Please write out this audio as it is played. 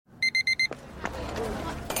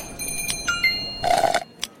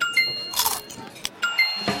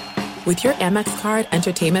With your Amex card,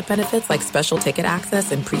 entertainment benefits like special ticket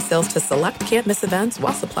access and pre-sales to select can't-miss events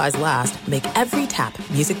while supplies last make every tap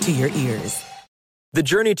music to your ears. The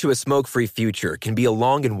journey to a smoke-free future can be a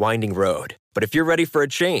long and winding road. But if you're ready for a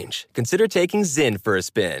change, consider taking Zyn for a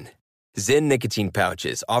spin. Zyn nicotine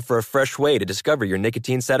pouches offer a fresh way to discover your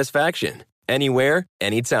nicotine satisfaction. Anywhere,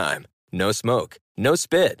 anytime. No smoke, no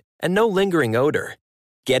spit, and no lingering odor.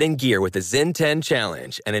 Get in gear with the Zyn 10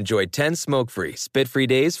 Challenge and enjoy 10 smoke-free, spit-free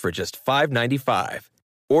days for just $5.95.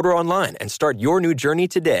 Order online and start your new journey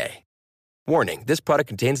today. Warning, this product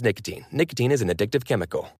contains nicotine. Nicotine is an addictive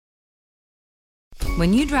chemical.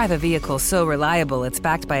 When you drive a vehicle so reliable it's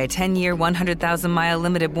backed by a 10-year, 100,000-mile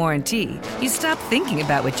limited warranty, you stop thinking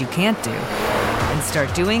about what you can't do and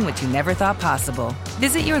start doing what you never thought possible.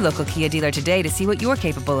 Visit your local Kia dealer today to see what you're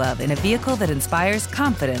capable of in a vehicle that inspires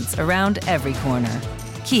confidence around every corner.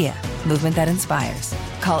 Kia, movement that inspires.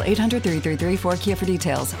 Call 800-333-4KIA for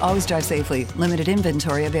details. Always drive safely. Limited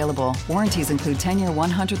inventory available. Warranties include 10-year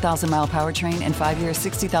 100,000-mile powertrain and 5-year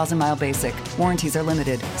 60,000-mile basic. Warranties are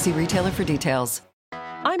limited. See retailer for details.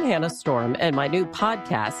 I'm Hannah Storm, and my new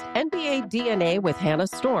podcast, NBA DNA with Hannah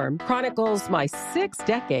Storm, chronicles my 6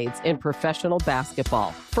 decades in professional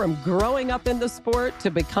basketball. From growing up in the sport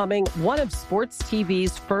to becoming one of sports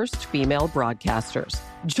TV's first female broadcasters.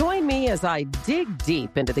 Join me as I dig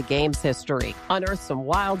deep into the game's history, unearth some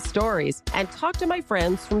wild stories, and talk to my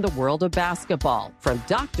friends from the world of basketball, from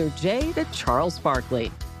Dr. J to Charles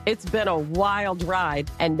Barkley. It's been a wild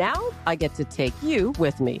ride, and now I get to take you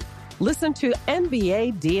with me. Listen to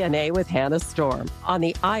NBA DNA with Hannah Storm on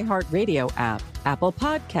the iHeartRadio app, Apple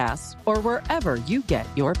Podcasts, or wherever you get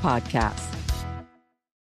your podcasts.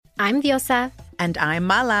 I'm Diosa. And I'm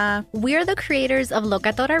Mala. We're the creators of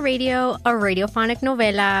Locatora Radio, a radiophonic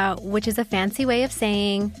novela, which is a fancy way of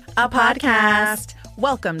saying a podcast.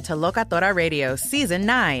 Welcome to Locatora Radio Season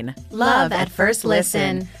 9. Love at First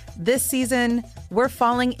Listen. This season, we're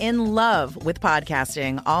falling in love with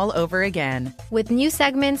podcasting all over again. With new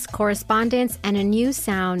segments, correspondence, and a new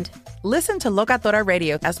sound. Listen to Locatora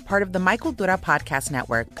Radio as part of the My Cultura Podcast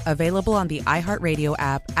Network. Available on the iHeartRadio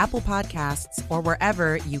app, Apple Podcasts, or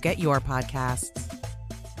wherever you get your podcasts.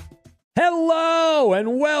 Hello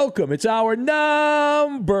and welcome. It's hour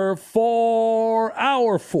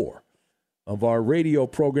 4 of our radio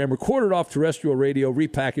program, recorded off terrestrial radio,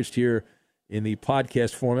 repackaged here in the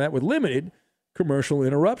podcast format with limited commercial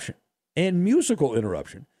interruption and musical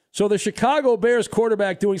interruption. So the Chicago Bears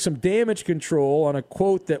quarterback doing some damage control on a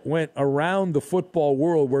quote that went around the football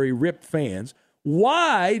world where he ripped fans.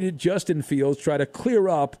 Why did Justin Fields try to clear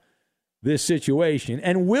up this situation?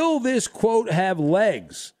 And will this quote have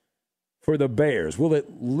legs for the Bears? Will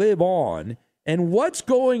it live on? And what's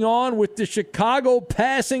going on with the Chicago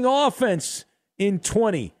passing offense in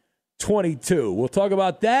 2022? We'll talk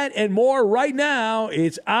about that and more right now.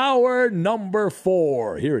 It's hour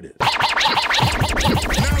 4. Here it is. Now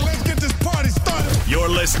let's get this party started. You're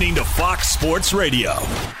listening to Fox Sports Radio.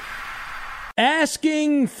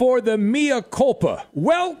 Asking for the mea culpa.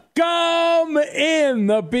 Welcome in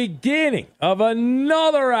the beginning of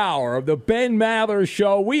another hour of the Ben Maller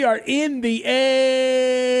Show. We are in the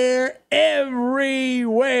air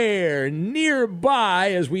everywhere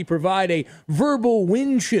nearby as we provide a verbal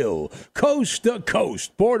wind chill coast to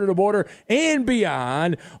coast, border to border, and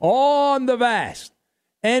beyond on the vast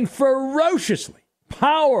and ferociously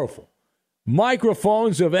powerful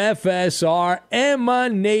microphones of FSR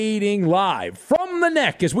emanating live from the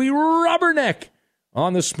neck as we rubberneck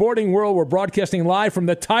on the sporting world. We're broadcasting live from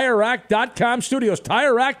the TireRack.com studios.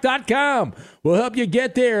 TireRack.com will help you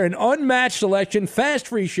get there. An unmatched selection, fast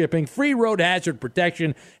free shipping, free road hazard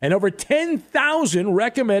protection, and over 10,000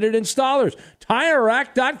 recommended installers.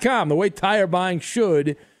 TireRack.com, the way tire buying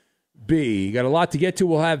should be. Got a lot to get to.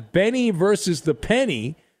 We'll have Benny versus the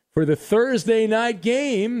Penny for the Thursday night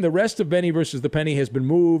game. The rest of Benny versus the Penny has been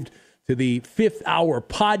moved to the 5th hour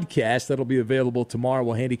podcast. That'll be available tomorrow.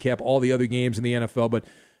 We'll handicap all the other games in the NFL, but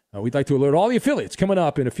we'd like to alert all the affiliates. Coming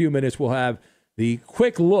up in a few minutes, we'll have the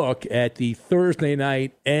quick look at the Thursday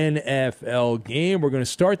night NFL game. We're going to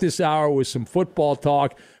start this hour with some football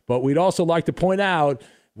talk, but we'd also like to point out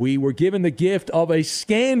we were given the gift of a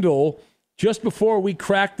scandal just before we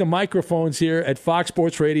cracked the microphones here at Fox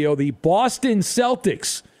Sports Radio. The Boston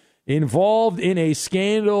Celtics involved in a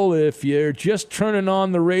scandal. If you're just turning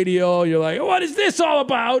on the radio, you're like, what is this all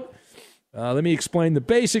about? Let me explain the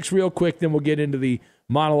basics real quick, then we'll get into the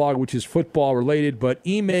monologue, which is football related. But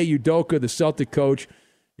Ime Udoka, the Celtic coach,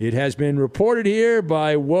 it has been reported here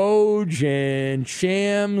by Woj and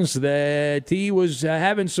Shams that he was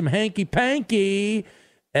having some hanky-panky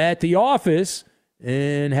at the office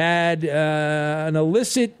and had an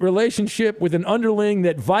illicit relationship with an underling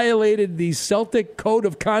that violated the Celtic code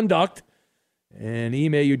of conduct. And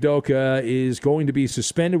Ime Udoka is going to be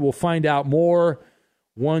suspended. We'll find out more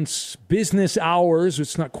once business hours,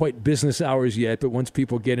 it's not quite business hours yet, but once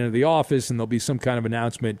people get into the office, and there'll be some kind of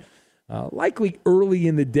announcement, likely early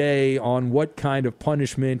in the day, on what kind of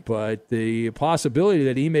punishment. But the possibility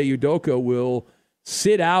that Ime Udoka will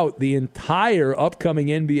sit out the entire upcoming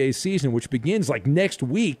NBA season, which begins like next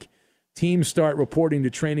week. Teams start reporting to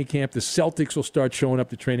training camp. The Celtics will start showing up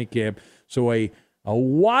to training camp. So a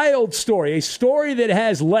wild story, a story that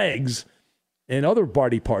has legs and other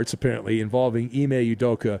body parts, apparently, involving Ime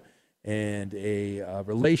Udoka and a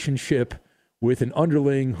relationship with an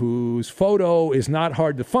underling whose photo is not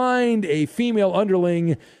hard to find, a female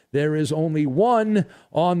underling. There is only one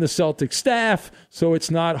on the Celtic staff, so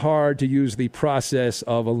it's not hard to use the process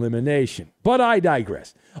of elimination. But I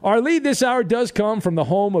digress. Our lead this hour does come from the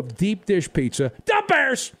home of deep dish pizza, the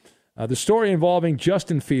Bears. The story involving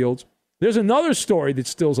Justin Fields. There's another story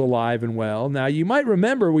that's still alive and well. Now, you might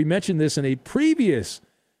remember we mentioned this in a previous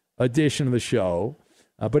edition of the show.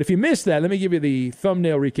 But if you missed that, let me give you the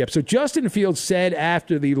thumbnail recap. So Justin Fields said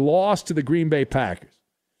after the loss to the Green Bay Packers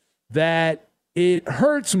that it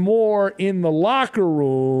hurts more in the locker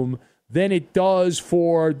room than it does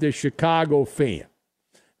for the Chicago fan.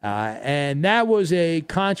 And that was a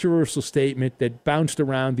controversial statement that bounced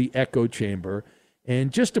around the echo chamber.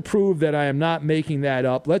 And just to prove that I am not making that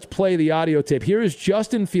up, let's play the audio tape. Here is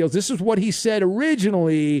Justin Fields. This is what he said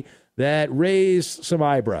originally that raised some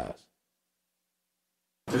eyebrows.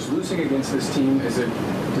 Does losing against this team, does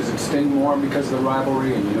it sting more because of the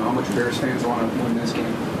rivalry and you know how much Bears fans want to win this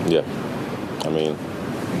game? Yeah. I mean,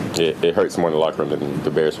 it hurts more in the locker room than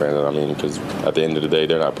the Bears fans. I mean, because at the end of the day,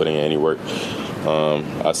 they're not putting in any work.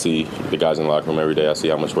 I see the guys in the locker room every day. I see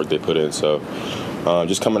how much work they put in. So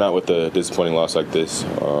just coming out with a disappointing loss like this,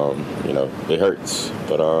 it hurts.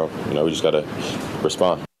 But, we just got to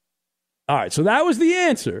respond. All right, so that was the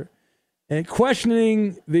answer. And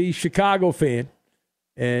questioning the Chicago fan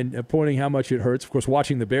and pointing how much it hurts. Of course,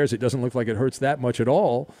 watching the Bears, it doesn't look like it hurts that much at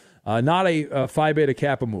all. Not a Phi Beta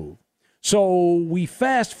Kappa move. So we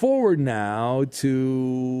fast forward now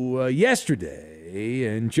to yesterday,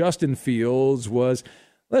 and Justin Fields was,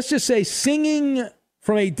 let's just say, singing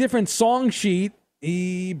from a different song sheet.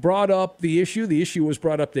 He brought up the issue. The issue was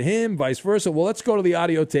brought up to him, vice versa. Well, let's go to the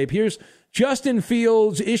audio tape. Here's Justin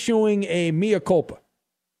Fields issuing a mea culpa.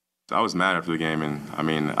 I was mad after the game, and I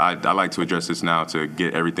mean, I like to address this now to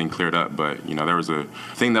get everything cleared up. But there was a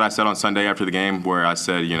thing that I said on Sunday after the game where I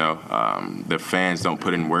said, the fans don't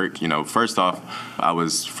put in work. First off, I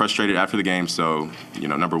was frustrated after the game, so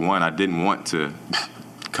number one, I didn't want to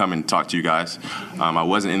come and talk to you guys. I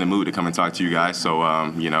wasn't in the mood to come and talk to you guys, so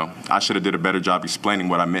I should have did a better job explaining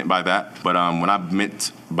what I meant by that. But what I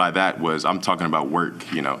meant by that was I'm talking about work,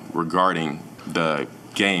 regarding the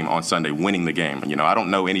game on Sunday, winning the game. I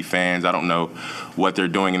don't know any fans. I don't know what they're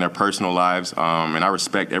doing in their personal lives, and I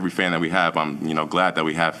respect every fan that we have. I'm, glad that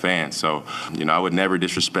we have fans. So, I would never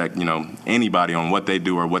disrespect, anybody on what they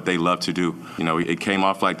do or what they love to do. It came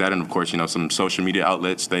off like that, and of course, some social media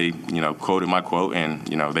outlets, they, quoted my quote, and,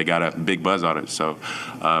 they got a big buzz on it. So,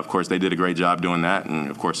 of course, they did a great job doing that,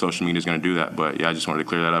 and of course, social media is going to do that. But, yeah, I just wanted to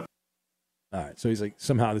clear that up. All right, so he's like,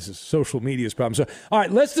 somehow this is social media's problem. So, all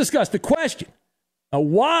right, let's discuss the question.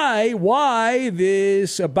 Why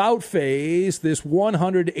this about phase, this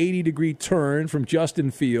 180-degree turn from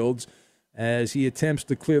Justin Fields as he attempts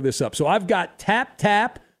to clear this up? So I've got tap,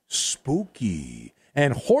 tap, spooky,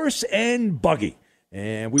 and horse and buggy.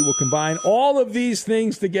 And we will combine all of these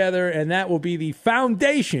things together, and that will be the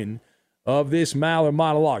foundation of this Maller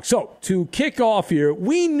monologue. So to kick off here,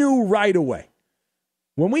 we knew right away.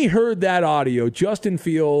 When we heard that audio, Justin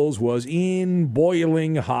Fields was in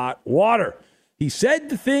boiling hot water. He said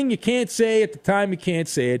the thing you can't say at the time you can't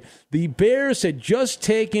say it. The Bears had just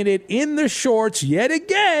taken it in the shorts yet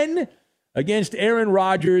again against Aaron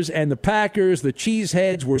Rodgers and the Packers. The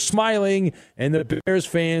cheeseheads were smiling and the Bears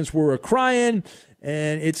fans were crying.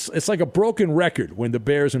 And it's like a broken record when the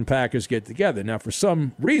Bears and Packers get together. Now, for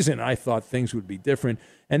some reason, I thought things would be different.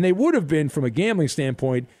 And they would have been from a gambling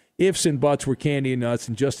standpoint ifs and buts were candy and nuts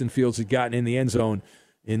and Justin Fields had gotten in the end zone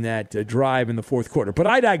in that drive in the fourth quarter. But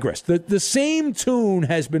I digress. The same tune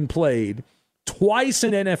has been played twice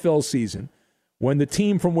in NFL season when the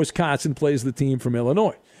team from Wisconsin plays the team from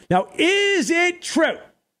Illinois. Now, is it true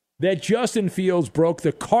that Justin Fields broke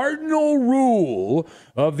the cardinal rule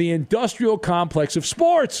of the industrial complex of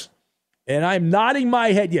sports? And I'm nodding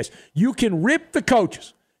my head yes. You can rip the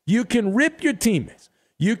coaches. You can rip your teammates.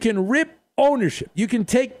 You can rip ownership. You can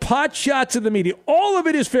take pot shots at the media. All of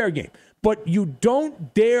it is fair game. But you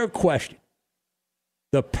don't dare question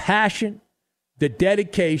the passion, the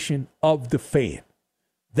dedication of the fan.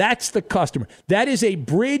 That's the customer. That is a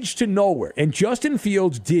bridge to nowhere. And Justin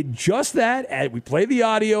Fields did just that. We play the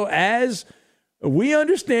audio as we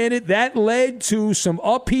understand it. That led to some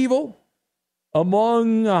upheaval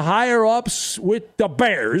among higher-ups with the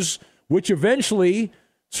Bears, which eventually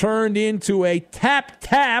turned into a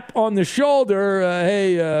tap on the shoulder.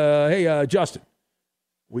 Hey, Justin,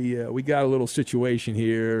 we got a little situation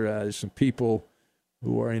here. There's some people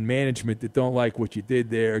who are in management that don't like what you did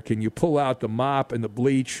there. Can you pull out the mop and the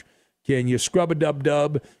bleach? Can you scrub a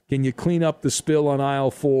dub-dub? Can you clean up the spill on aisle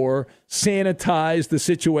 4? Sanitize the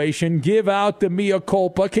situation? Give out the mea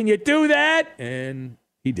culpa? Can you do that? And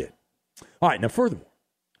he did. All right, now furthermore,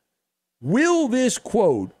 will this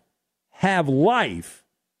quote have life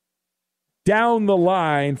down the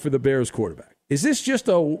line for the Bears quarterback? Is this just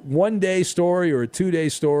a one-day story or a two-day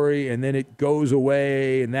story and then it goes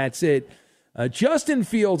away and that's it? Justin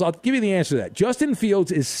Fields, I'll give you the answer to that. Justin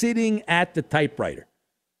Fields is sitting at the typewriter.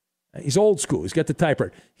 He's old school. He's got the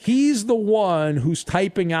typewriter. He's the one who's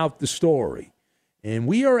typing out the story. And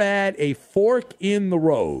we are at a fork in the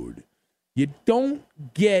road. You don't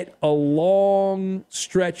get a long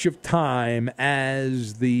stretch of time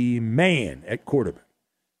as the man at quarterback.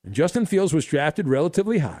 And Justin Fields was drafted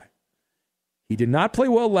relatively high. He did not play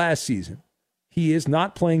well last season. He is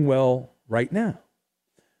not playing well right now.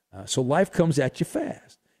 So life comes at you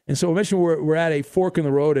fast. And so eventually we're at a fork in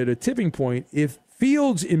the road, at a tipping point. If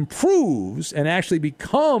Fields improves and actually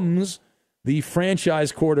becomes the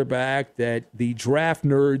franchise quarterback that the draft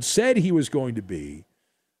nerds said he was going to be,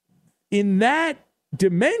 in that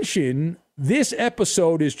dimension, this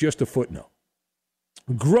episode is just a footnote.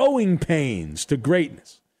 Growing pains to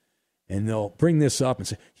greatness. And they'll bring this up and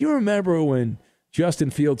say, you remember when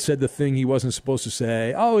Justin Fields said the thing he wasn't supposed to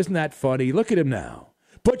say? Oh, isn't that funny? Look at him now.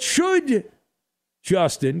 But should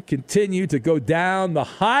Justin continue to go down the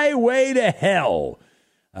highway to hell,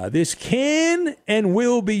 this can and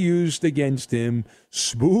will be used against him.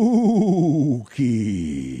 Spooky.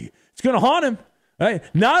 It's going to haunt him. Right?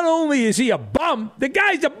 Not only is he a bum, the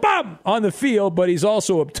guy's a bum on the field, but he's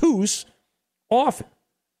also obtuse often.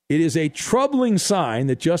 It is a troubling sign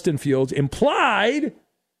that Justin Fields implied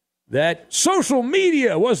that social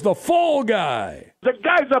media was the fall guy. The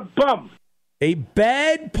guy's a bum. A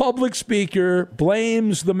bad public speaker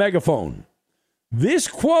blames the megaphone. This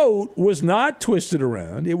quote was not twisted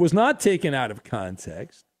around. It was not taken out of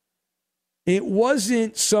context. It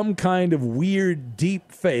wasn't some kind of weird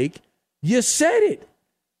deep fake. You said it.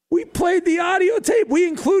 We played the audio tape. We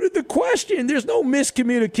included the question. There's no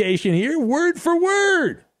miscommunication here, word for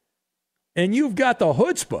word. And you've got the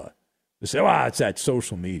chutzpah to say, well, it's that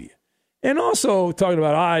social media. And also talking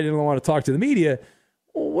about, I didn't want to talk to the media.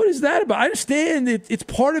 Well, what is that about? I understand it's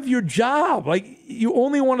part of your job. Like, you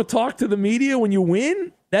only want to talk to the media when you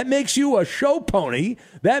win? That makes you a show pony.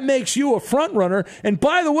 That makes you a front runner. And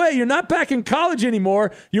by the way, you're not back in college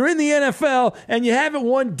anymore. You're in the NFL, and you haven't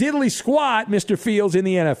won diddly squat, Mr. Fields, in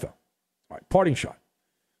the NFL. All right, parting shot.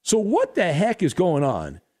 So what the heck is going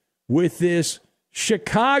on with this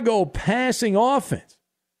Chicago passing offense?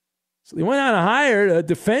 So they went out and hired a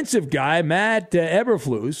defensive guy, Matt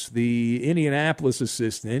Eberflus, the Indianapolis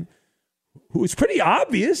assistant, who is pretty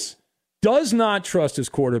obvious, does not trust his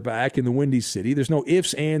quarterback in the Windy City. There's no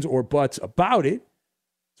ifs, ands, or buts about it.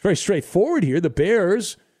 It's very straightforward here. The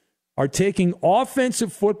Bears are taking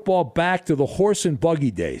offensive football back to the horse and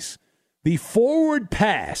buggy days. The forward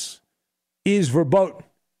pass is verboten.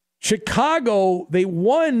 Chicago, they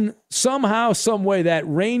won somehow, some way that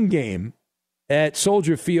rain game at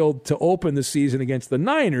Soldier Field to open the season against the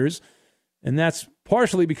Niners, and that's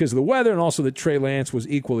partially because of the weather and also that Trey Lance was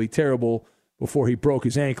equally terrible before he broke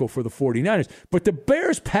his ankle for the 49ers. But the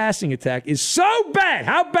Bears' passing attack is so bad.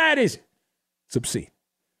 How bad is it? It's obscene.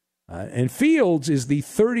 And Fields is the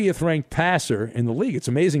 30th ranked passer in the league. It's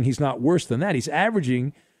amazing he's not worse than that. He's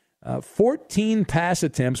averaging 14 pass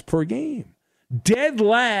attempts per game. Dead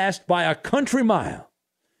last by a country mile.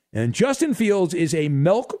 And Justin Fields is a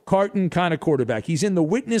milk carton kind of quarterback. He's in the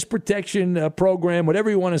witness protection program, whatever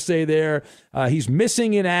you want to say there. He's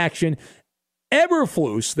missing in action.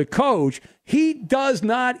 Eberflus, the coach, he does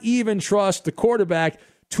not even trust the quarterback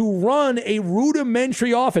to run a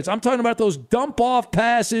rudimentary offense. I'm talking about those dump-off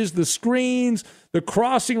passes, the screens, the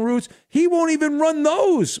crossing routes. He won't even run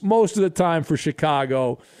those most of the time for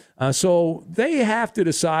Chicago. So they have to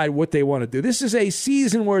decide what they want to do. This is a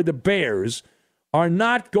season where the Bears are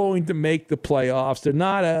not going to make the playoffs. They're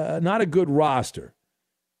not a good roster.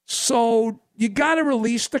 So you got to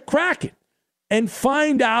release the Kraken. and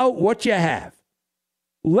find out what you have.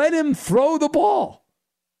 Let him throw the ball.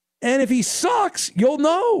 And if he sucks, you'll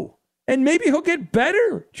know. And maybe he'll get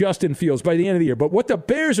better, Justin Fields, by the end of the year. But what the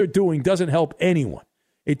Bears are doing doesn't help anyone.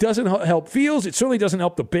 It doesn't help Fields. It certainly doesn't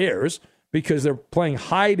help the Bears because they're playing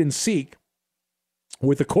hide and seek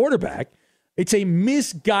with the quarterback. It's a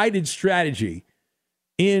misguided strategy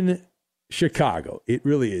in Chicago. It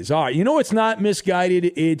really is. All right, you know it's not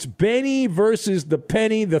misguided? It's Benny versus the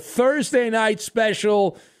Penny, the Thursday night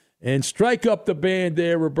special. And strike up the band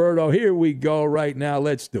there, Roberto. Here we go right now.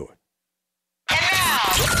 Let's do it.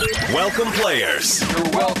 Welcome, players.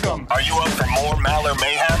 You're welcome. Are you up for more Maller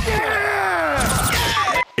Mayhem?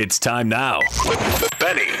 Yeah! It's time now.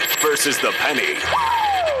 Benny versus the Penny.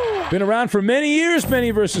 Been around for many years,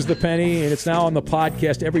 Benny versus the Penny, and it's now on the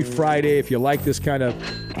podcast every Friday. If you like this kind of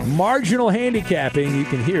marginal handicapping, you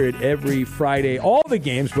can hear it every Friday. All the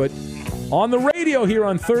games, but on the radio here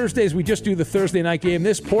on Thursdays, we just do the Thursday night game.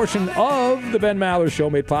 This portion of the Ben Maller Show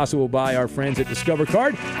made possible by our friends at Discover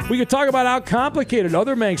Card. We could talk about how complicated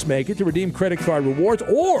other banks make it to redeem credit card rewards,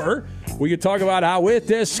 or we could talk about how with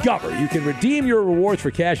Discover you can redeem your rewards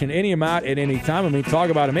for cash in any amount at any time. I mean, talk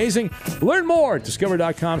about amazing. Learn more at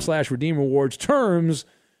discover.com/redeem rewards. Terms,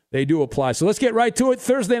 they do apply. So let's get right to it.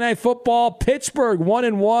 Thursday night football, Pittsburgh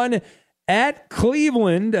 1-1. At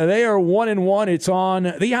Cleveland, they are 1-1. It's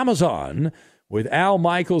on the Amazon with Al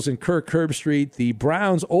Michaels and Kirk Herbstreit. The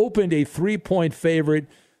Browns opened a 3-point favorite.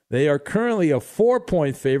 They are currently a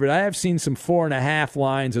 4-point favorite. I have seen some 4.5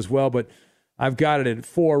 lines as well, but I've got it at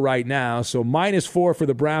 4 right now. So -4 for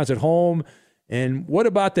the Browns at home. And what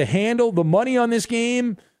about the handle? The money on this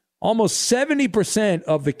game, almost 70%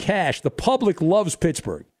 of the cash. The public loves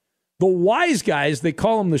Pittsburgh. The wise guys, they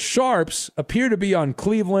call them the sharps, appear to be on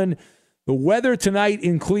Cleveland. The weather tonight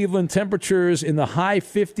in Cleveland, temperatures in the high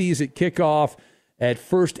 50s at kickoff at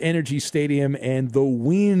First Energy Stadium, and the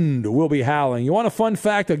wind will be howling. You want a fun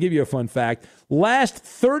fact? I'll give you a fun fact. Last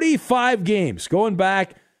 35 games, going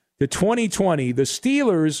back to 2020, the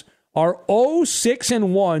Steelers are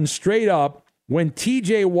 0-6-1 straight up when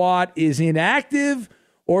TJ Watt is inactive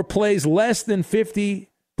or plays less than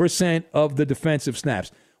 50% of the defensive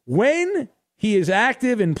snaps. When he is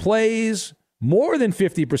active and plays more than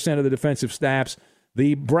 50% of the defensive snaps,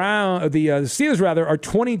 the Steelers are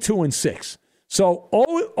 22-6. So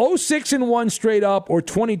 0-6-1 straight up or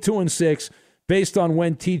 22-6 based on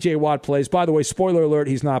when TJ Watt plays. By the way, spoiler alert,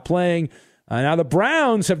 he's not playing. Now the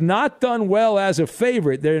Browns have not done well as a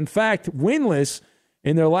favorite. They're in fact winless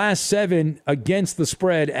in their last 7 against the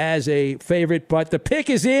spread as a favorite. But the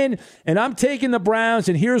pick is in, and I'm taking the Browns,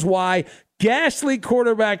 and here's why. Ghastly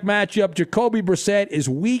quarterback matchup. Jacoby Brissett is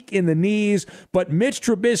weak in the knees, but Mitch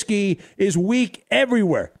Trubisky is weak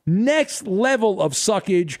everywhere. Next level of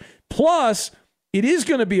suckage. Plus, it is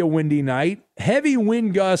going to be a windy night. Heavy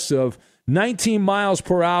wind gusts of 19 miles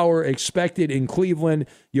per hour expected in Cleveland.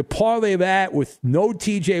 You parlay that with no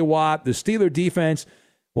TJ Watt, the Steeler defense.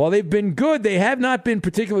 While they've been good, they have not been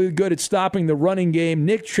particularly good at stopping the running game.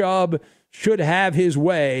 Nick Chubb should have his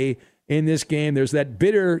way in this game. There's that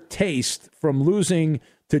bitter taste from losing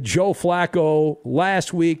to Joe Flacco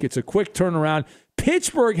last week. It's a quick turnaround.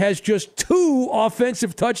 Pittsburgh has just 2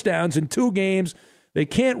 offensive touchdowns in 2 games. They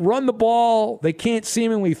can't run the ball. They can't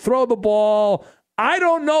seemingly throw the ball. I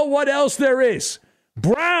don't know what else there is.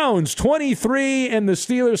 Browns 23 and the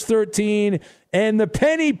Steelers 13. And the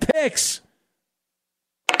Penny picks.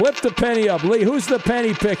 Flip the penny up. Lee, who's the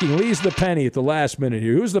penny picking? Lee's the penny at the last minute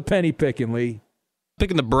here. Who's the penny picking, Lee?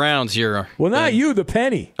 Picking the Browns here. Well, not you, the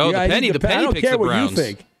penny. Oh, the penny. The penny I don't picks care the Browns. What you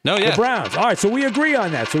think. No, yeah. The Browns. All right, so we agree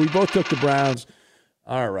on that. So we both took the Browns.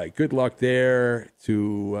 All right, good luck there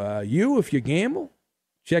to you if you gamble.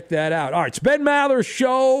 Check that out. All right, it's Ben Maller's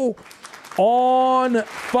show on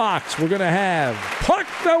Fox. We're going to have Puck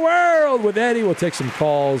the World with Eddie. We'll take some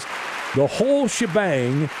calls. The whole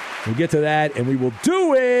shebang. We'll get to that, and we will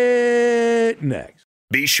do it next.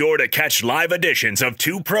 Be sure to catch live editions of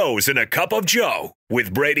 2 Pros and a Cup of Joe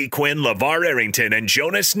with Brady Quinn, LeVar Arrington, and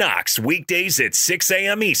Jonas Knox weekdays at 6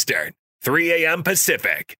 a.m. Eastern, 3 a.m.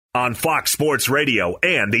 Pacific on Fox Sports Radio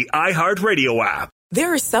and the iHeartRadio app.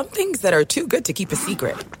 There are some things that are too good to keep a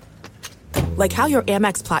secret. Like how your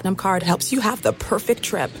Amex Platinum card helps you have the perfect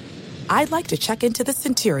trip. I'd like to check into the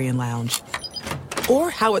Centurion Lounge.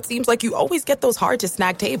 Or how it seems like you always get those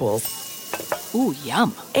hard-to-snag tables. Ooh,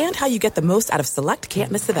 yum. And how you get the most out of select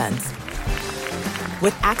can't-miss events.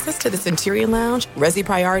 With access to the Centurion Lounge, Resi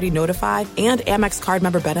Priority Notified, and Amex card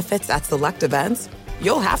member benefits at select events,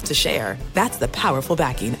 you'll have to share. That's the powerful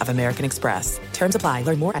backing of American Express. Terms apply.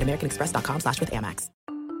 Learn more at americanexpress.com/withAmex.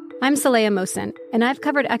 I'm Saleha Mohsin, and I've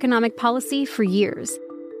covered economic policy for years.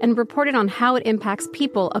 and reported on how it impacts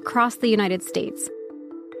people across the United States.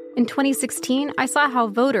 In 2016, I saw how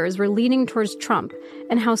voters were leaning towards Trump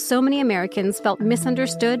and how so many Americans felt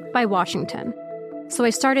misunderstood by Washington. So I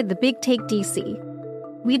started the Big Take DC.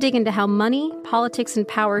 We dig into how money, politics, and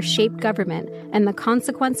power shape government and the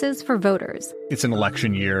consequences for voters. It's an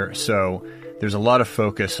election year, so there's a lot of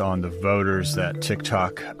focus on the voters that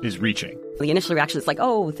TikTok is reaching. The initial reaction is like,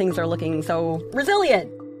 oh, things are looking so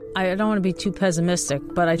resilient. I don't want to be too pessimistic,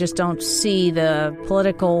 but I just don't see the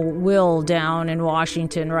political will down in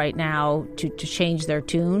Washington right now to change their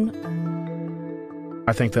tune.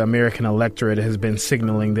 I think the American electorate has been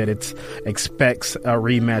signaling that it expects a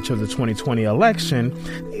rematch of the 2020 election.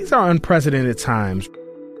 These are unprecedented times.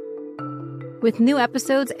 With new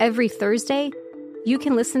episodes every Thursday, you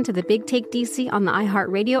can listen to the Big Take DC on the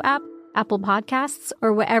iHeartRadio app, Apple Podcasts,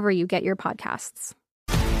 or wherever you get your podcasts.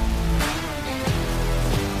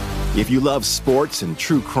 If you love sports and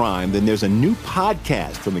true crime, then there's a new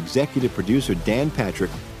podcast from executive producer Dan Patrick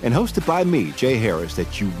and hosted by me, Jay Harris,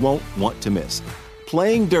 that you won't want to miss.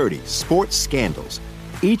 Playing Dirty: Sports Scandals.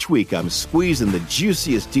 Each week, I'm squeezing the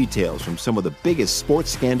juiciest details from some of the biggest sports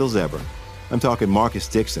scandals ever. I'm talking Marcus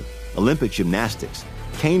Dixon, Olympic gymnastics,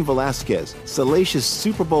 Cain Velasquez, salacious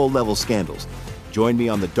Super Bowl-level scandals. Join me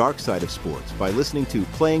on the dark side of sports by listening to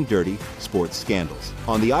Playing Dirty: Sports Scandals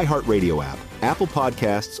on the iHeartRadio app, Apple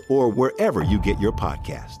Podcasts, or wherever you get your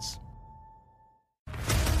podcasts.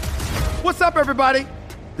 What's up, everybody?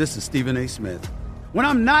 This is Stephen A. Smith. When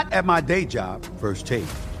I'm not at my day job, First Take,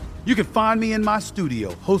 you can find me in my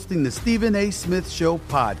studio hosting the Stephen A. Smith Show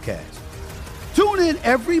podcast. Tune in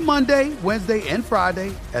every Monday, Wednesday, and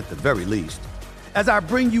Friday, at the very least, as I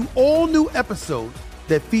bring you all new episodes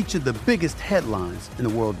that feature the biggest headlines in the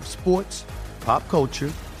world of sports, pop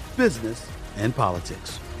culture, business, and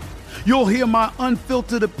politics. You'll hear my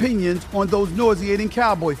unfiltered opinions on those nauseating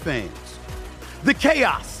Cowboy fans, the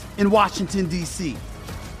chaos in Washington, D.C.,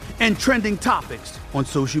 and trending topics on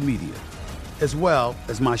social media, as well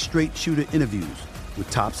as my straight shooter interviews with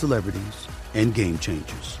top celebrities and game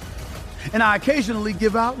changers. And I occasionally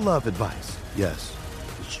give out love advice. Yes,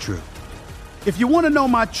 it's true. If you want to know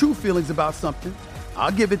my true feelings about something,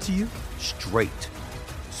 I'll give it to you straight.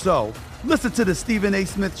 So listen to the Stephen A.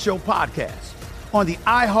 Smith Show podcast on the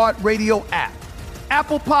iHeartRadio app,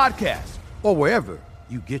 Apple Podcasts, or wherever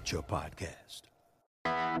you get your podcast.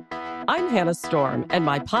 I'm Hannah Storm, and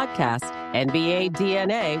my podcast, NBA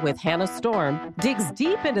DNA with Hannah Storm, digs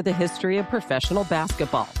deep into the history of professional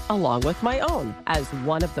basketball, along with my own, as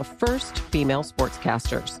one of the first female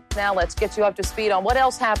sportscasters. Now let's get you up to speed on what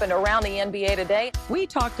else happened around the NBA today. We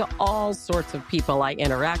talk to all sorts of people I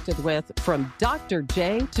interacted with, from Dr.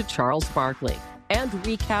 J to Charles Barkley, and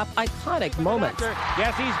recap iconic moments.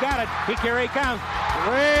 Yes, he's got it. Here he comes.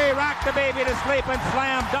 Way rock the baby to sleep and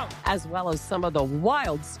slam dunk. As well as some of the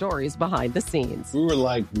wild stories behind the scenes. We were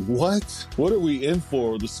like, what? What are we in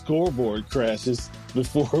for? The scoreboard crashes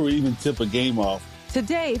before we even tip a game off.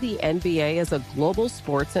 Today, the NBA is a global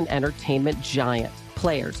sports and entertainment giant.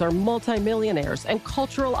 Players are multimillionaires and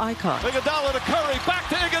cultural icons. Iguodala to Curry, back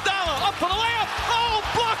to Iguodala, up for the layup.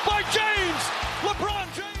 Oh, blocked by James.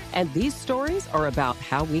 LeBron James. And these stories are about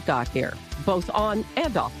how we got here, both on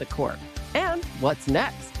and off the court. And what's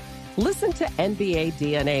next? Listen to NBA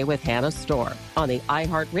DNA with Hannah Storm on the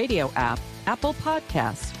iHeartRadio app, Apple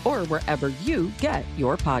Podcasts, or wherever you get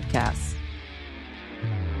your podcasts.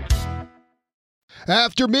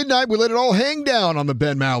 After midnight, we let it all hang down on the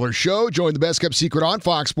Ben Maller Show. Join the Best Kept Secret on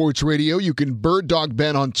Fox Sports Radio. You can bird dog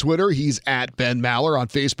Ben on Twitter. He's at Ben Maller. On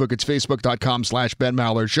Facebook, it's facebook.com/Ben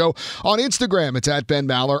Maller Show. On Instagram, it's at Ben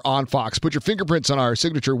Maller. On Fox, put your fingerprints on our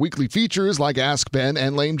signature weekly features like Ask Ben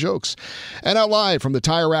and Lame Jokes. And out live from the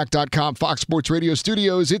TireRack.com Fox Sports Radio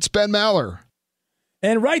studios, it's Ben Maller.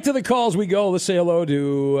 And right to the calls we go. Let's say hello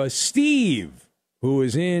to Steve, who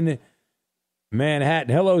is in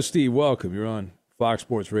Manhattan. Hello, Steve. Welcome. You're on Fox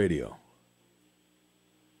Sports Radio.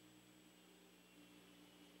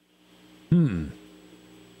 Did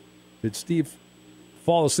Steve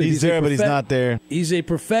fall asleep? He's there, but he's not there. He's a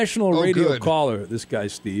professional radio caller, this guy,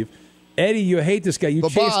 Steve. Eddie, you hate this guy. You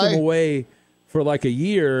chased him away for like a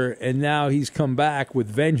year, and now he's come back with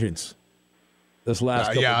vengeance this last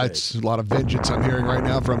couple yeah, days. It's a lot of vengeance I'm hearing right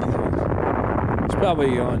now from him. He's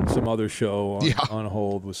probably on some other show, on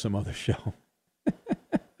hold with some other show.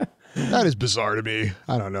 That is bizarre to me.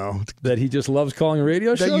 I don't know. That he just loves calling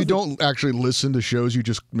radio shows? That you don't actually listen to shows, you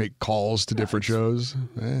just make calls to different shows.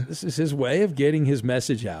 This is his way of getting his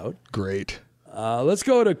message out. Great. Let's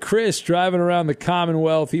go to Chris driving around the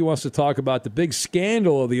Commonwealth. He wants to talk about the big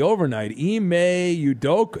scandal of the overnight. Ime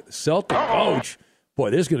Udoka, the Celtic coach, Boy,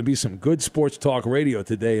 there's going to be some good sports talk radio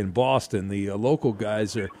today in Boston. The local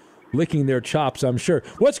guys are licking their chops, I'm sure.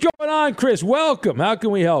 What's going on, Chris? Welcome. How can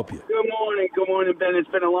we help you? Good morning, Ben. It's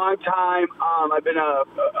been a long time. I've been a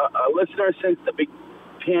listener since the big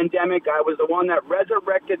pandemic. I was the one that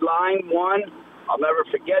resurrected Line 1. I'll never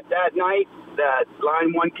forget that night that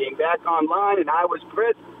Line 1 came back online, and I was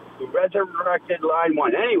Chris who resurrected Line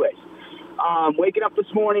 1. Anyways, waking up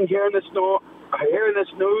this morning, hearing this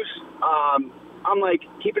news, I'm like,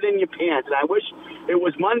 keep it in your pants. And I wish it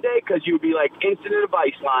was Monday because you'd be like instant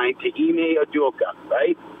advice line to Ime Udoka,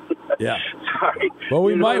 right? Yeah. Sorry. Well,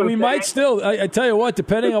 we might still. I tell you what,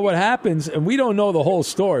 depending on what happens, and we don't know the whole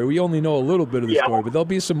story. We only know a little bit of the story, but there'll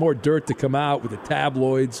be some more dirt to come out with the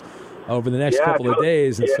tabloids over the next couple of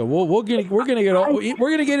days, and so we're gonna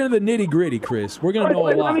get into the nitty gritty, Chris. We're gonna know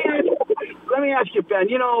a lot. Let me ask you, Ben.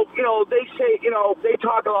 You know, they say, they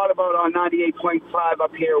talk a lot about on 98.5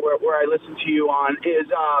 up here where I listen to you on is,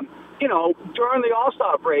 during the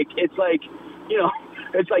All-Star break, it's like,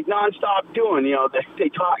 it's like nonstop doing, they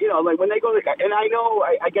talk, like when they go, and I know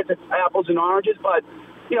I guess it's apples and oranges, but,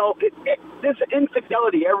 there's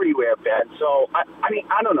infidelity everywhere, Ben. So, I mean,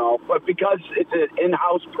 I don't know, but because it's an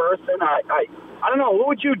in-house person, I don't know. What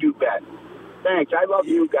would you do, Ben? Thanks. I love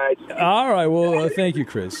you guys. All right. Well, thank you,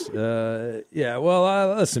 Chris.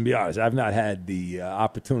 Listen, be honest. I've not had the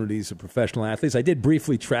opportunities of professional athletes. I did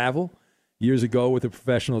briefly travel years ago with a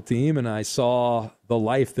professional team, and I saw the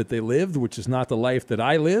life that they lived, which is not the life that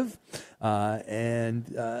I live. There's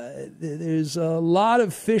a lot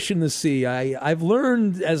of fish in the sea. I've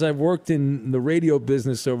learned as I've worked in the radio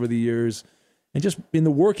business over the years, and just in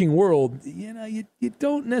the working world, you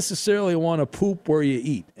don't necessarily want to poop where you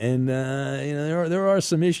eat. And, there are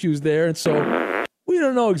some issues there. And so we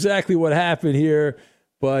don't know exactly what happened here.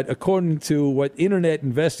 But according to what internet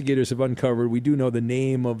investigators have uncovered, we do know the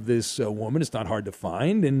name of this woman. It's not hard to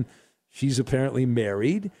find. And she's apparently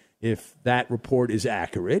married, if that report is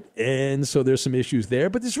accurate. And so there's some issues there.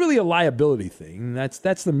 But it's really a liability thing. That's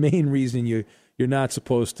the main reason you're not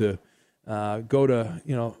supposed to go to,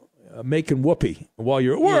 making whoopee while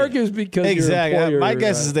you're at work is because exactly. Your employer, My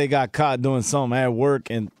guess is they got caught doing something at work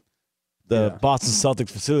in the Boston Celtics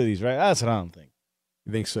facilities, right? That's what I don't think.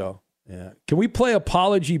 You think so? Yeah. Can we play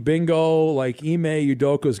apology bingo? Like Ime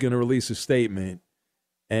Udoka is going to release a statement,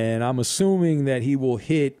 and I'm assuming that he will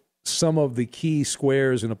hit some of the key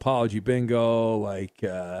squares in apology bingo, like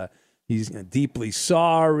he's deeply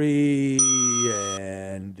sorry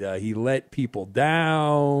and he let people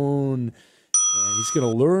down. And he's going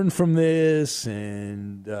to learn from this,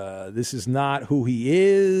 and this is not who he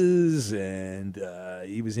is, and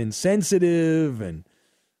he was insensitive, and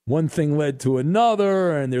one thing led to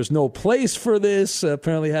another, and there's no place for this,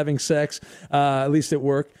 apparently having sex, at least at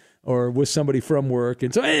work, or with somebody from work.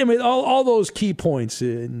 And so anyway, all those key points,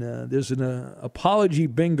 and there's an apology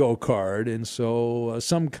bingo card, and so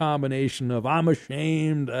some combination of I'm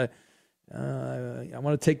ashamed, I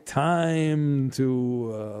want to take time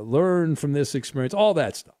to learn from this experience, all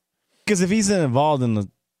that stuff. Because if he's involved in the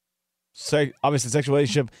obviously sexual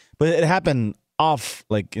relationship, but it happened off,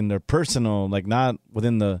 like in their personal, like not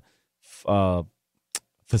within the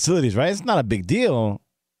facilities, right? It's not a big deal.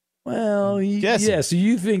 Well, yeah. So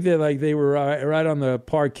you think that like they were right on the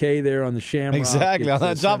parquet there on the Shamrock? Exactly, on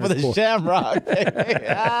the top of the Shamrock.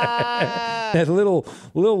 That little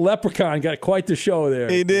leprechaun got quite the show there.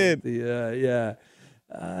 He did. Yeah.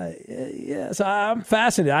 So I'm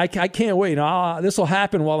fascinated. I can't wait. This will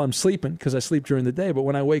happen while I'm sleeping because I sleep during the day. But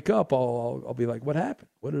when I wake up, I'll be like, "What happened?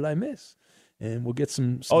 What did I miss?" And we'll get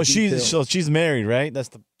some details. she's married, right? That's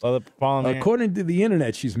the other problem. According to the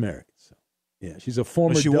internet, she's married. Yeah, she's a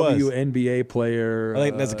former WNBA player. I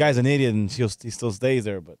think that guy's an idiot, and he still stays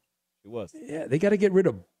there, but he was. Yeah, they got to get rid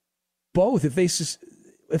of both. If they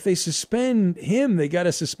suspend him, they got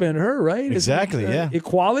to suspend her, right? Exactly. Yeah.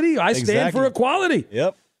 Equality. I stand for equality.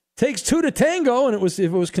 Yep. Takes two to tango, and if it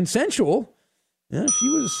was consensual, yeah,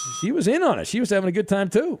 she was in on it. She was having a good time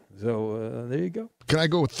too. So there you go. Can I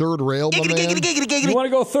go with third rail, my man? You want to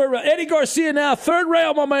go third rail? Eddie Garcia now, third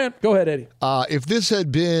rail, my man. Go ahead, Eddie. If this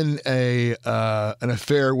had been an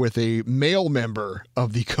affair with a male member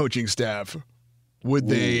of the coaching staff, would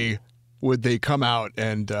they come out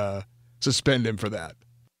and suspend him for that?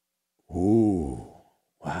 Ooh,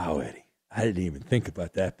 wow, Eddie. I didn't even think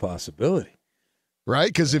about that possibility. Right,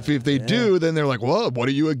 because if they do, then they're like, "Well, what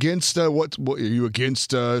are you against? What are you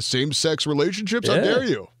against same-sex relationships? How dare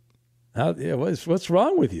you?" What's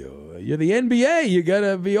wrong with you? You're the NBA. You got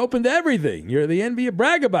to be open to everything. You're the NBA.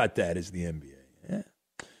 Brag about that as the NBA. Yeah,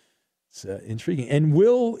 it's intriguing. And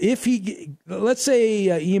let's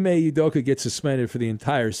say Ime Udoka gets suspended for the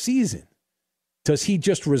entire season, Does he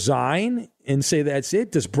just resign and say that's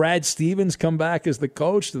it? Does Brad Stevens come back as the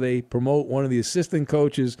coach? Do they promote one of the assistant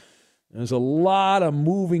coaches? There's a lot of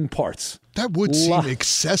moving parts. That would seem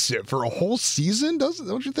excessive for a whole season,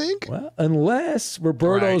 don't you think? Well, unless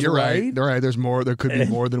Roberto's right. You're right. There's more. There could be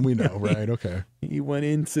more than we know. Right? Okay. He went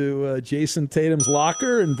into Jason Tatum's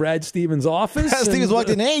locker in Brad Stevens' office. Brad Stevens walked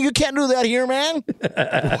in. Hey, you can't do that here, man.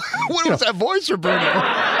 What was that voice, Roberto?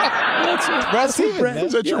 Brad Stevens.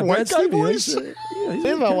 Is that your white guy voice?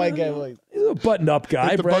 He's my white guy voice. He's a button-up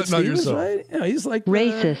guy, Brad Stevens, right? He's like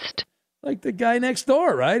racist. Like the guy next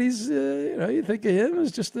door, right? He's, you think of him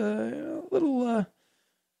as just a little,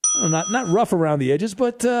 not rough around the edges,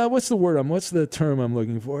 but what's the term I'm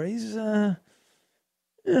looking for? He's lived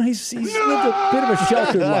a bit of a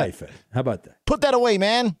sheltered life. How about that? Put that away,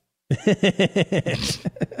 man.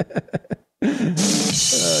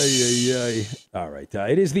 All right.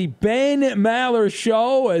 It is the Ben Maller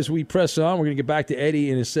Show. As we press on, we're going to get back to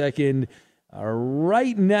Eddie in a second.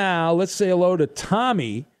 Right now, let's say hello to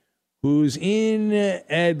Tommy, who's in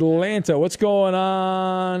Atlanta. What's going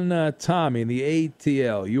on, Tommy, in the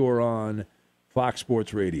ATL? You are on Fox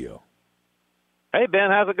Sports Radio. Hey, Ben,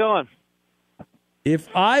 how's it going? If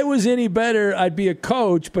I was any better, I'd be a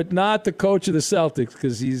coach, but not the coach of the Celtics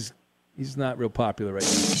because he's not real popular right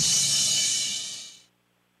now.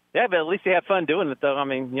 Yeah, but at least you have fun doing it, though. I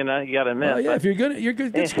mean, you got to admit. Well, yeah, if you're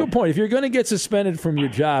good. That's a good point. If you're going to get suspended from your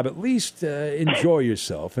job, at least enjoy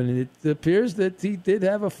yourself. And it appears that he did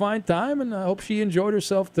have a fine time, and I hope she enjoyed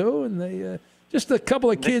herself too. And they just a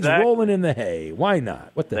couple of kids rolling in the hay. Why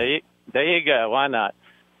not? What the? There you go. Why not?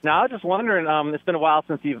 Now, I was just wondering. It's been a while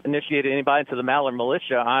since you've initiated anybody into the Maller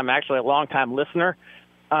Militia. I'm actually a longtime listener.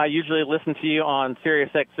 I usually listen to you on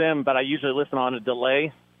Sirius XM, but I usually listen on a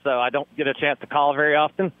delay, so I don't get a chance to call very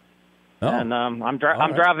often. Oh. And I'm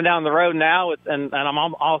driving down the road now, and I'm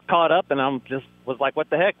all caught up, and was like,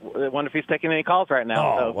 what the heck? I wonder if he's taking any calls right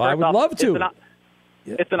now. Oh, well, I would love to.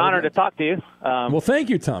 It's an honor to talk to you. Well,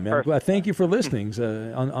 thank you, Tommy. I'm glad. Thank you for listening.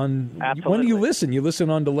 Absolutely. When do you listen? You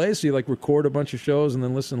listen on delay, so you record a bunch of shows and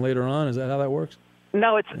then listen later on? Is that how that works?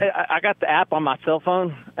 No, I got the app on my cell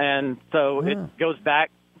phone, and so it goes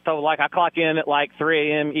back. So, I clock in at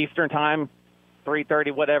 3 a.m. Eastern time,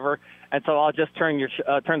 3:30, whatever. And so I'll just turn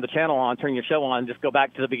the channel on, turn your show on, and just go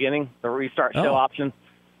back to the beginning, the restart show option.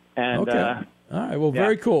 And okay. All right. Well,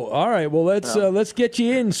 very cool. All right. Well, let's get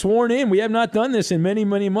you sworn in. We have not done this in many,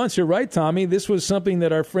 many months. You're right, Tommy. This was something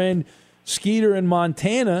that our friend Skeeter in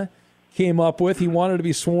Montana came up with. He wanted to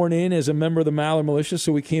be sworn in as a member of the Maller Militia,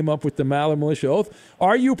 so we came up with the Maller Militia Oath.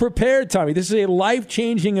 Are you prepared, Tommy? This is a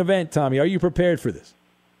life-changing event, Tommy. Are you prepared for this?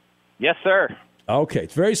 Yes, sir. Okay,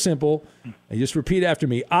 it's very simple. You just repeat after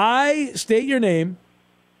me. I state your name.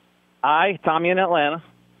 I, Tommy in Atlanta.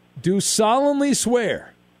 Do solemnly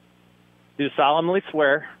swear. Do solemnly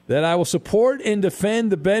swear. That I will support and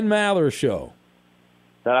defend the Ben Maller Show.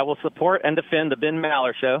 That I will support and defend the Ben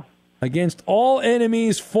Maller Show. Against all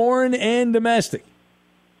enemies, foreign and domestic.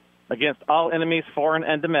 Against all enemies, foreign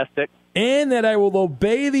and domestic. And that I will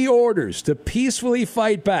obey the orders to peacefully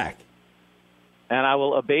fight back. And I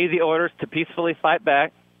will obey the orders to peacefully fight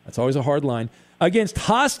back. That's always a hard line. Against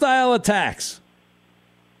hostile attacks.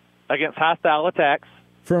 Against hostile attacks.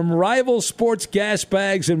 From rival sports gas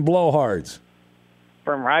bags and blowhards.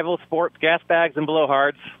 From rival sports gas bags and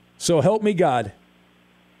blowhards. So help me God.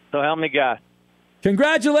 So help me God.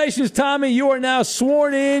 Congratulations, Tommy. You are now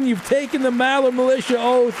sworn in. You've taken the Maller Militia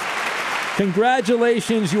Oath.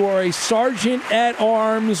 Congratulations. You are a sergeant at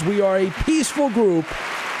arms. We are a peaceful group.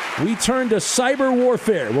 We turn to cyber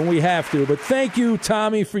warfare when we have to. But thank you,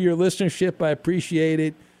 Tommy, for your listenership. I appreciate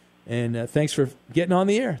it. And thanks for getting on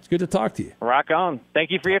the air. It's good to talk to you. Rock on.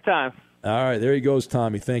 Thank you for your time. All right, there he goes,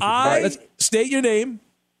 Tommy. Thank you. Let's state your name.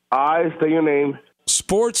 I state your name.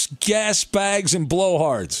 Sports gas bags and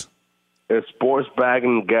blowhards. It's sports bag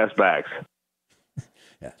and gas bags.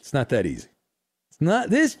 Yeah, it's not that easy. It's not.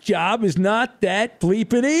 This job is not that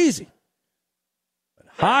bleeping easy.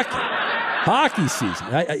 But hockey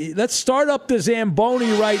season. Let's start up the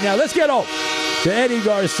Zamboni right now. Let's get over to Eddie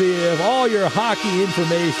Garcia of all your hockey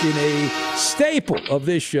information, a staple of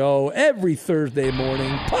this show every Thursday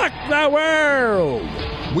morning. Puck the World!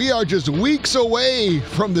 We are just weeks away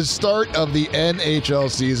from the start of the NHL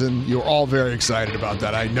season. You're all very excited about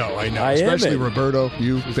that. I know. Especially Roberto,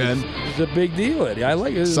 you, Ben. It's a big deal, Eddie. I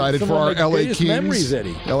like it. Excited for our LA Kings. Memories,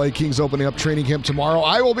 Eddie. LA Kings opening up training camp tomorrow.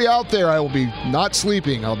 I will be out there. I will be not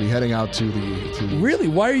sleeping. I'll be heading out to the Really?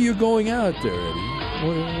 Why are you going out there, Eddie?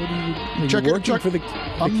 What are you working for the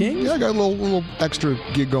Kings? Yeah, I got a little extra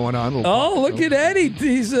gig going on. Look at Eddie.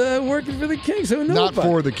 He's working for the Kings. Not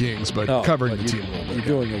for the Kings, but covering the team a little bit. You're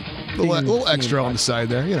doing A little extra on the side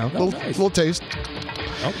there, little taste.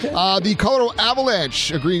 Okay. The Colorado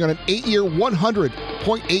Avalanche agreeing on an 8-year,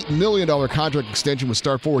 $100.8 million contract extension with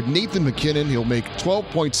star forward Nathan MacKinnon. He'll make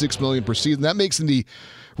 $12.6 million per season. That makes him the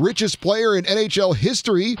richest player in NHL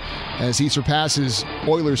history as he surpasses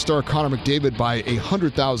Oilers star Connor McDavid by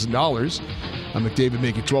 $100,000. McDavid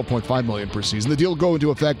making $12.5 million per season. The deal will go into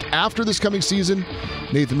effect after this coming season.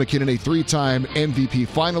 Nathan MacKinnon, a 3-time MVP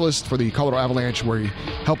finalist for the Colorado Avalanche, where he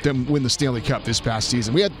helped them win the Stanley Cup this past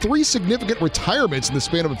season. We had 3 significant retirements in the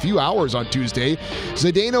span of a few hours on Tuesday.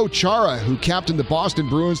 Zdeno Chara, who captained the Boston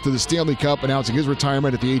Bruins to the Stanley Cup, announcing his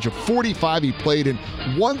retirement at the age of 45. He played in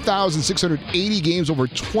 1,680 games over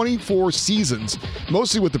 24 seasons,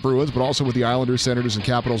 mostly with the Bruins, but also with the Islanders, Senators, and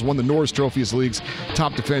Capitals. Won the Norris Trophy as the league's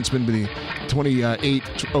top defenseman in the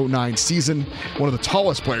 28-09 season. One of the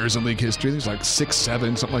tallest players in league history. I think he's like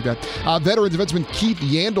 6'7", something like that. Veteran defenseman Keith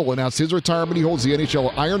Yandel announced his retirement. He holds the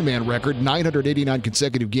NHL Ironman record, 989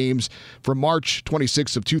 consecutive games from March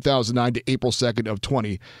 26th of 2009 to April 2nd of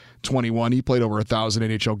 2021. He played over 1,000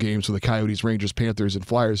 NHL games for the Coyotes, Rangers, Panthers, and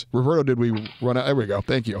Flyers. Roberto, did we run out? There we go.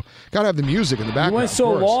 Thank you. Got to have the music in the background. You went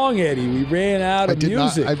so long, Eddie. We ran out of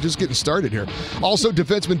music. I'm just getting started here. Also,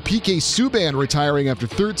 defenseman PK Subban retiring after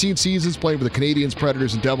 13 seasons playing for the Canadiens,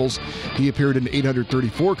 Predators, and Devils. He appeared in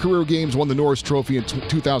 834 career games, won the Norris Trophy in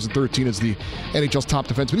 2013 as the NHL's top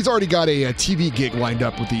defenseman. He's already got a TV gig lined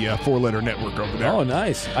up with the 4-letter network over there. Oh,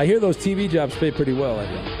 nice. I hear those TV jobs pay pretty well, I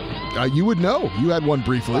think. You would know. You had one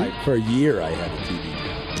briefly. For a year, I had a TV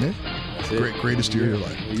job. Yeah. Greatest year of your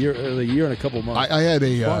life. A year and a couple months. I had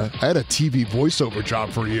a TV voiceover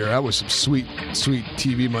job for a year. That was some sweet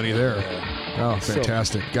TV money there. Oh,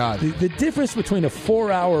 fantastic. God. The difference between a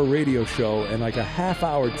 4-hour radio show and like a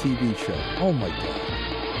half-hour TV show. Oh, my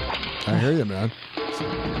God. I hear you, man.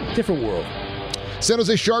 Different world. San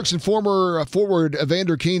Jose Sharks and former forward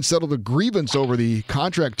Evander Kane settled a grievance over the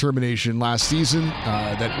contract termination last season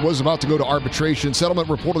that was about to go to arbitration. Settlement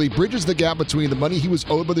reportedly bridges the gap between the money he was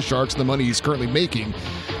owed by the Sharks and the money he's currently making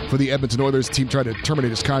for the Edmonton Oilers. The team tried to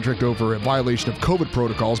terminate his contract over a violation of COVID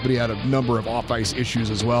protocols, but he had a number of off-ice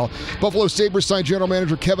issues as well. Buffalo Sabres signed general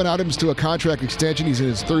manager Kevin Adams to a contract extension. He's in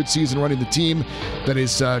his 3rd season running the team that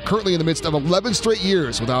is currently in the midst of 11 straight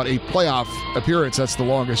years without a playoff appearance. That's the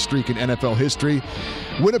longest streak in NFL history.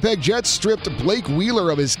 Winnipeg Jets stripped Blake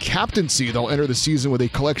Wheeler of his captaincy. They'll enter the season with a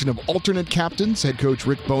collection of alternate captains. Head coach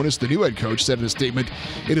Rick Bowness, the new head coach, said in a statement,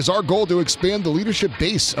 "It is our goal to expand the leadership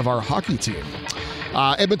base of our hockey team."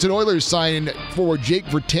 Edmonton Oilers signed forward Jake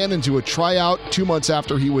Virtanen to a tryout 2 months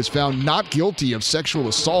after he was found not guilty of sexual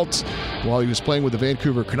assault while he was playing with the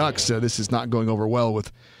Vancouver Canucks. This is not going over well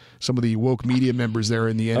with some of the woke media members there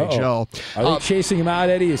in the NHL. Are they chasing him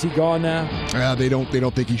out, Eddie? Is he gone now? They don't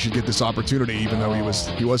think he should get this opportunity, even though he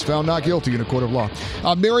was found not guilty in a court of law.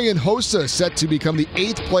 Marian Hossa set to become the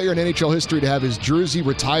 8th player in NHL history to have his jersey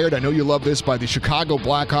retired. I know you love this, by the Chicago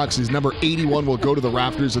Blackhawks. His number 81 will go to the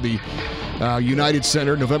rafters of the United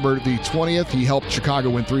Center November the 20th. He helped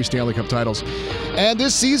Chicago win 3 Stanley Cup titles. And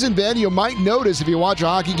this season, Ben, you might notice if you watch a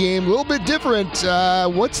hockey game, a little bit different.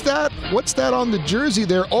 What's that on the jersey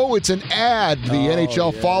there? Oh, it's an ad. The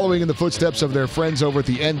NHL following in the footsteps of their friends over at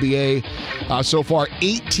the NBA. So far,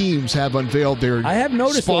 8 teams have unveiled their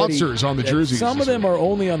sponsors on the jerseys. Some of them are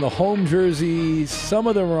only on the home jerseys. Some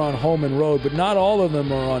of them are on home and road, but not all of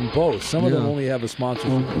them are on both. Some of them only have a sponsor.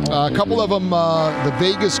 A couple of them, the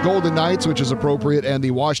Vegas Golden Knights, which is appropriate, and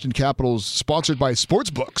the Washington Capitals, sponsored by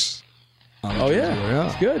Sportsbooks.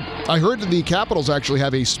 That's good. I heard that the Capitals actually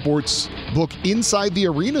have a sports book inside the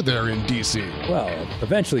arena there in D.C. Well,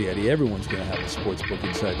 eventually, Eddie, everyone's going to have a sports book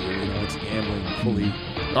inside the arena. It's gambling fully.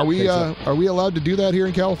 Are we allowed to do that here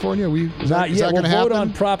in California? Not yet. We'll vote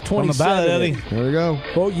on Prop 27. On the ballot, Eddie. There you go.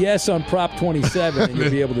 Vote yes on Prop 27, and you'll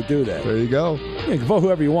be able to do that. There you go. You can vote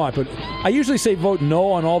whoever you want, but I usually say vote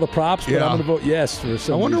no on all the props, but I'm going to vote yes for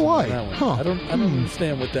some. I wonder why. I don't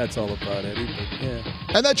understand what that's all about, Eddie. But yeah.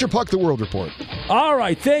 And that's your Puck the World report. All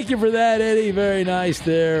right, thank you for that, Eddie. Very nice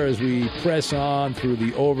there as we press on through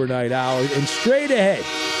the overnight hours. And straight ahead,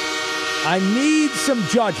 I need some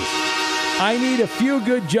judges. I need a few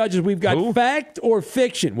good judges. We've got fact or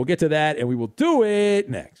fiction. We'll get to that, and we will do it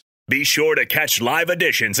next. Be sure to catch live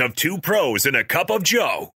editions of 2 Pros and a Cup of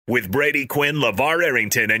Joe with Brady Quinn, LeVar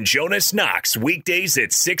Arrington, and Jonas Knox weekdays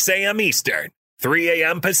at 6 a.m. Eastern, 3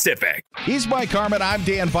 a.m. Pacific. He's Mike Harmon. I'm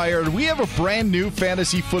Dan Byer. We have a brand new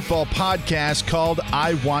fantasy football podcast called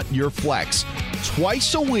I Want Your Flex.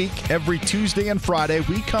 twice a week, every Tuesday and Friday,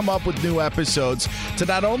 we come up with new episodes to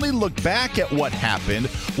not only look back at what happened,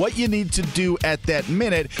 what you need to do at that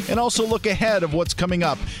minute, and also look ahead of what's coming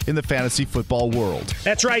up in the fantasy football world.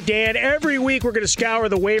 That's right, Dan. Every week we're going to scour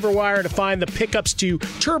the waiver wire to find the pickups to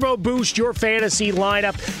turbo boost your fantasy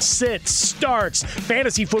lineup, sits, starts,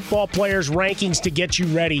 fantasy football players' rankings to get you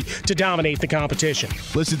ready to dominate the competition.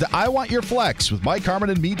 Listen to I Want Your Flex with Mike Harmon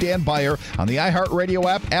and me, Dan Beyer, on the iHeartRadio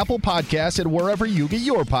app, Apple Podcasts, and wherever you get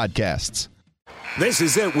your podcasts. This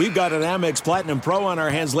is it. We've got an Amex Platinum Pro on our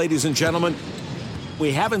hands, ladies and gentlemen.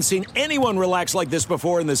 We haven't seen anyone relax like this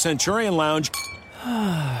before in the Centurion Lounge.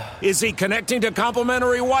 Is he connecting to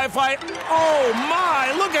complimentary Wi-Fi? Oh,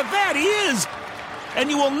 my. Look at that. He is. And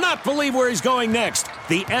you will not believe where he's going next.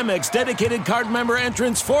 The Amex dedicated card member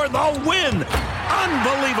entrance for the win.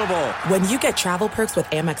 Unbelievable. When you get travel perks with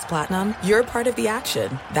Amex Platinum, you're part of the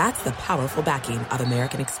action. That's the powerful backing of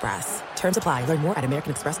American Express. Terms apply. Learn more at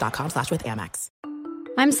americanexpress.com/withAmex.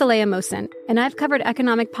 I'm Saleha Mohsin, and I've covered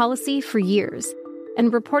economic policy for years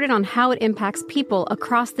and reported on how it impacts people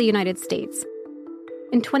across the United States.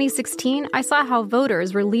 In 2016, I saw how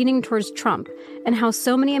voters were leaning towards Trump and how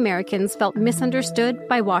so many Americans felt misunderstood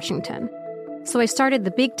by Washington. So I started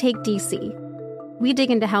the Big Take DC. We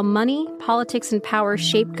dig into how money, politics, and power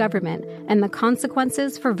shape government and the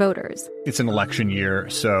consequences for voters. It's an election year,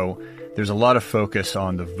 so there's a lot of focus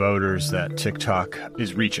on the voters that TikTok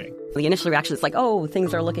is reaching. The initial reaction is like, oh,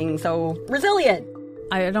 things are looking so resilient.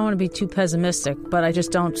 I don't want to be too pessimistic, but I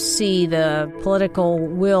just don't see the political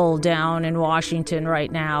will down in Washington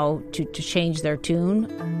right now to change their tune.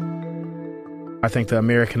 I think the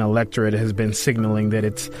American electorate has been signaling that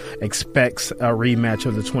it expects a rematch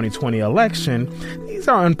of the 2020 election. These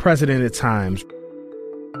are unprecedented times.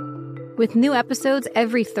 With new episodes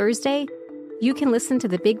every Thursday, you can listen to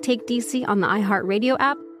the Big Take DC on the iHeartRadio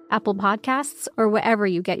app, Apple Podcasts, or wherever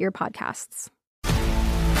you get your podcasts.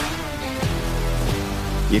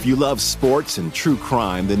 If you love sports and true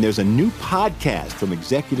crime, then there's a new podcast from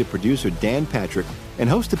executive producer Dan Patrick and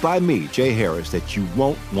hosted by me, Jay Harris, that you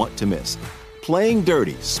won't want to miss. Playing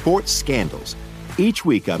Dirty: Sports Scandals. Each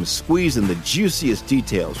week, I'm squeezing the juiciest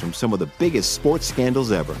details from some of the biggest sports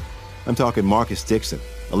scandals ever. I'm talking Marcus Dixon,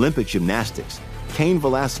 Olympic gymnastics, Cain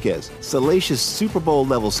Velasquez, salacious Super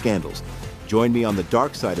Bowl-level scandals. Join me on the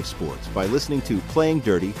dark side of sports by listening to Playing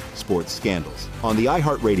Dirty: Sports Scandals on the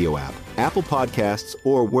iHeartRadio app, Apple Podcasts,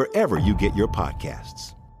 or wherever you get your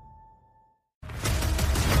podcasts.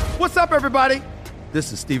 What's up, everybody?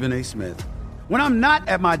 This is Stephen A. Smith. When I'm not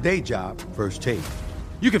at my day job, First Take,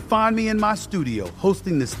 you can find me in my studio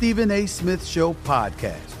hosting the Stephen A. Smith Show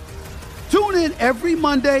podcast. Tune in every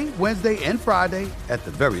Monday, Wednesday, and Friday, at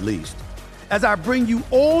the very least, as I bring you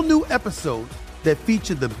all new episodes that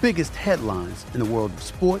feature the biggest headlines in the world of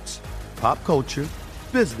sports, pop culture,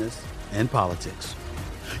 business, and politics.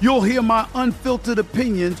 You'll hear my unfiltered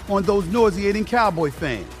opinions on those nauseating Cowboy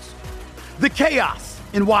fans, the chaos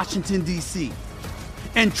in Washington, D.C.,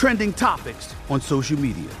 and trending topics on social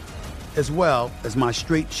media, as well as my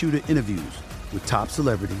straight shooter interviews with top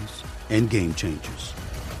celebrities and game changers.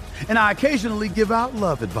 And I occasionally give out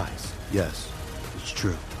love advice. Yes, it's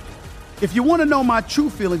true. If you want to know my true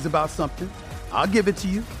feelings about something, I'll give it to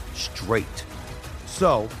you straight.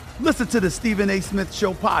 So listen to the Stephen A. Smith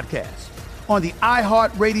Show podcast on the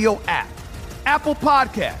iHeartRadio app, Apple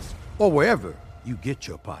Podcasts, or wherever you get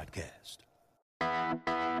your podcast.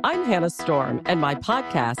 I'm Hannah Storm, and my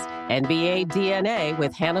podcast, NBA DNA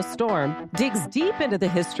with Hannah Storm, digs deep into the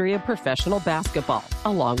history of professional basketball,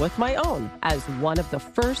 along with my own, as one of the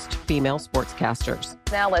first female sportscasters.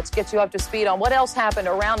 Now let's get you up to speed on what else happened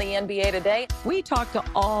around the NBA today. We talk to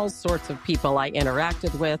all sorts of people I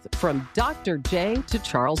interacted with, from Dr. J to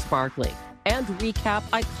Charles Barkley, and recap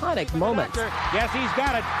iconic moments. Yes, he's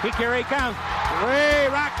got it. Here he comes. We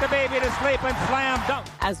rock the baby to sleep and slam dunk.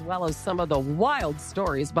 As well as some of the wild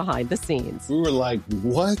stories behind the scenes. We were like,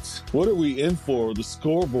 what? What are we in for? The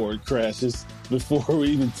scoreboard crashes before we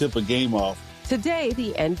even tip a game off. Today,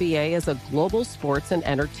 the NBA is a global sports and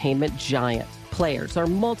entertainment giant. Players are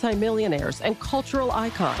multimillionaires and cultural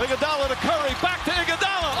icons. Iguodala to Curry, back to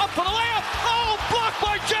Iguodala, up for the layup. Oh, blocked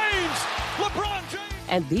by James. LeBron James.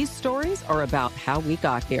 And these stories are about how we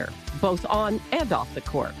got here, both on and off the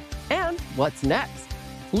court. And what's next?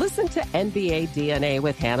 Listen to NBA DNA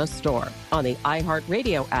with Hannah Storm on the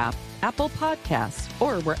iHeartRadio app, Apple Podcasts,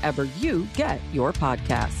 or wherever you get your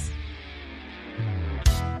podcasts.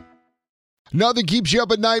 Nothing keeps you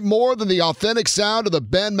up at night more than the authentic sound of the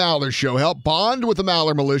Ben Maller Show. Help bond with the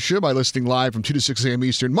Maller Militia by listening live from 2 to 6 a.m.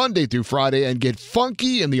 Eastern, Monday through Friday, and get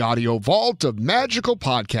funky in the audio vault of magical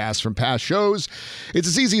podcasts from past shows. It's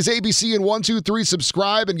as easy as ABC and 1, 2, 3.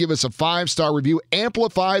 Subscribe and give us a 5-star review.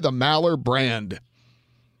 Amplify the Maller brand.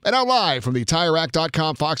 And now live from the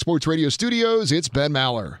TireRack.com Fox Sports Radio studios, it's Ben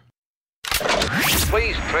Maller.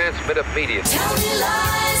 Please transmit immediately. Tell me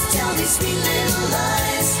lies, tell me sweet little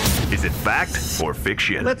lies. Is it fact or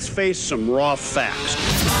fiction? Let's face some raw facts.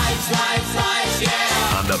 Lies,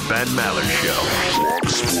 yeah. On the Ben Maller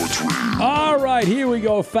Show. All right, here we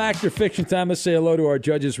go. Fact or fiction time. Let's say hello to our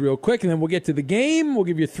judges real quick, and then we'll get to the game. We'll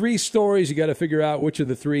give you 3 stories. You got to figure out which of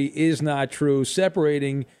the 3 is not true,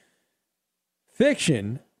 separating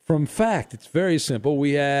fiction from fact. It's very simple.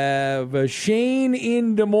 We have Shane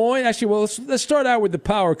in Des Moines. Actually, well, let's start out with the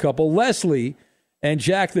power couple, Leslie and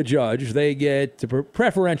Jack the Judge. They get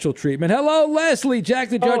preferential treatment. Hello, Leslie, Jack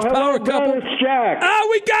the Judge, power couple. It's Jack. Oh,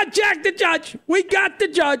 we got Jack the Judge. We got the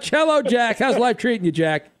Judge. Hello, Jack. How's life treating you,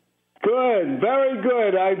 Jack? Good, very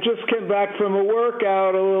good. I just came back from a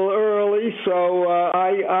workout a little early, so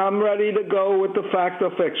I'm ready to go with the fact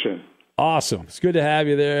or fiction. Awesome. It's good to have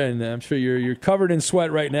you there, and I'm sure you're covered in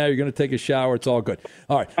sweat right now. You're going to take a shower. It's all good.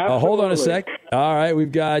 All right. Hold on a sec. All right.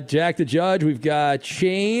 We've got Jack the Judge. We've got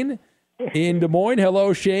Shane in Des Moines.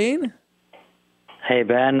 Hello, Shane. Hey,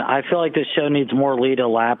 Ben. I feel like this show needs more Lita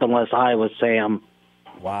Lap unless Iowa Sam.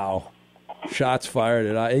 Wow. Shots fired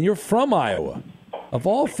at Iowa. And you're from Iowa, of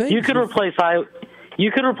all things. You could replace him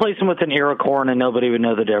with an ear of corn and nobody would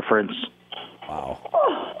know the difference. Wow.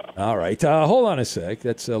 All right. Hold on a sec.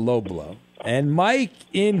 That's a low blow. And Mike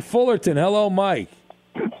in Fullerton. Hello, Mike.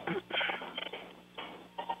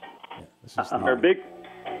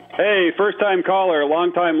 Hey, first-time caller,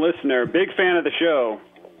 long-time listener. Big fan of the show.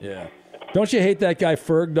 Yeah. Don't you hate that guy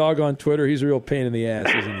Ferg Dog on Twitter? He's a real pain in the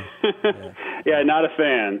ass, isn't he? Yeah, not a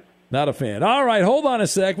fan. Not a fan. All right, hold on a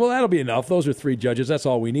sec. Well, that'll be enough. Those are 3 judges. That's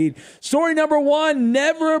all we need. Story number 1,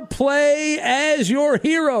 never play as your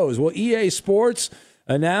heroes. Well, EA Sports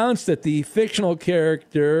announced that the fictional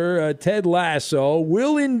character, Ted Lasso,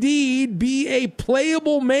 will indeed be a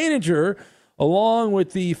playable manager along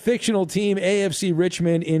with the fictional team AFC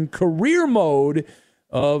Richmond in career mode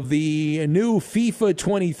of the new FIFA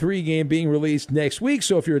 23 game being released next week.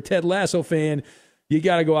 So if you're a Ted Lasso fan, you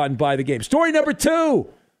got to go out and buy the game. Story number 2.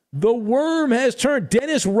 The worm has turned.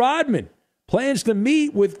 Dennis Rodman plans to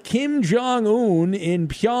meet with Kim Jong-un in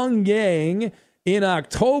Pyongyang in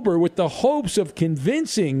October with the hopes of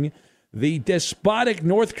convincing the despotic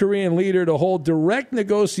North Korean leader to hold direct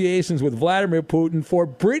negotiations with Vladimir Putin for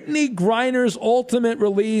Brittany Griner's ultimate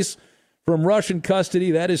release from Russian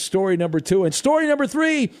custody. That is story number 2. And story number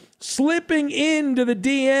 3, slipping into the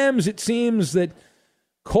DMs, it seems that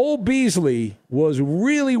Cole Beasley was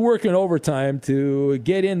really working overtime to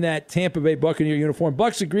get in that Tampa Bay Buccaneer uniform.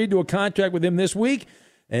 Bucs agreed to a contract with him this week,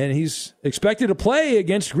 and he's expected to play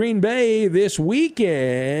against Green Bay this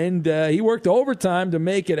weekend. He worked overtime to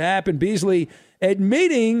make it happen. Beasley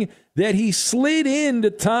admitting that he slid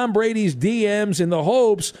into Tom Brady's DMs in the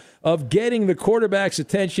hopes of getting the quarterback's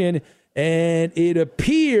attention, and it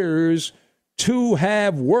appears to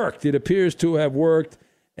have worked.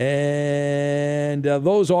 And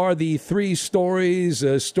those are the 3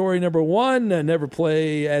 stories. Story number 1, never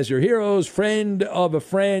play as your heroes. Friend of a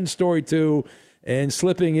friend. Story 2, and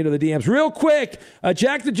slipping into the DMs. Real quick,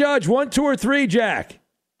 Jack the Judge, 1, 2, or 3, Jack?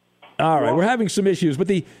 All right, we're having some issues. But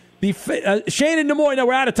the Shane in Des Moines, no,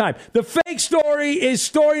 we're out of time. The fake story is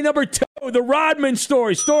story number 2, the Rodman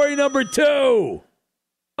story. Story number 2.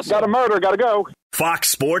 Got a murder, gotta go. Fox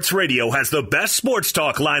Sports Radio has the best sports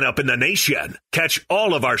talk lineup in the nation. Catch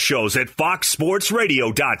all of our shows at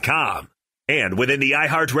foxsportsradio.com. And within the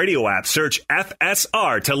iHeartRadio app, search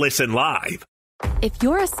FSR to listen live. If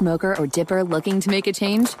you're a smoker or dipper looking to make a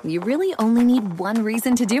change, you really only need one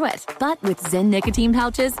reason to do it. But with Zyn nicotine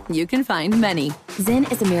pouches, you can find many.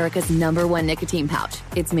 Zyn is America's #1 nicotine pouch.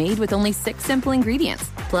 It's made with only 6 simple ingredients.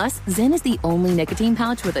 Plus, Zyn is the only nicotine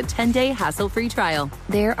pouch with a 10-day hassle-free trial.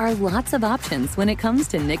 There are lots of options when it comes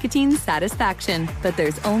to nicotine satisfaction, but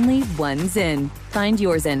there's only one Zyn. Find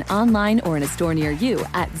your Zyn online or in a store near you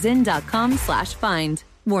at zyn.com/find.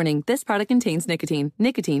 Warning, this product contains nicotine.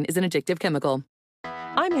 Nicotine is an addictive chemical.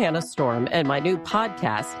 I'm Hannah Storm, and my new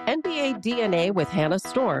podcast, NBA DNA with Hannah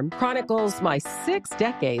Storm, chronicles my 6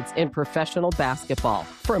 decades in professional basketball.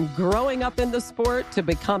 From growing up in the sport to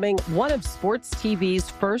becoming one of sports TV's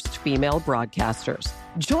first female broadcasters.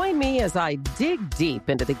 Join me as I dig deep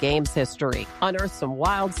into the game's history, unearth some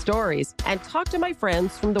wild stories, and talk to my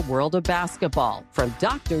friends from the world of basketball, from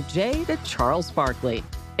Dr. J to Charles Barkley.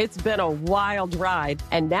 It's been a wild ride,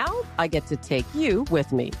 and now I get to take you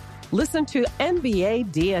with me. Listen to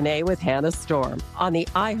NBA DNA with Hannah Storm on the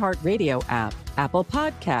iHeartRadio app, Apple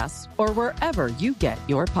Podcasts, or wherever you get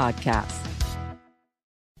your podcasts.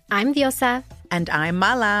 I'm Diosa. And I'm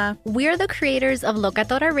Mala. We're the creators of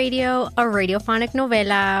Locatora Radio, a radiophonic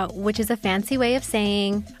novela, which is a fancy way of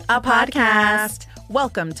saying a podcast.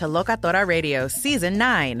 Welcome to Locatora Radio Season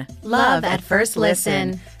 9. Love at First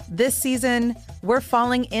Listen. This season, we're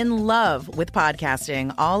falling in love with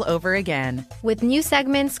podcasting all over again. With new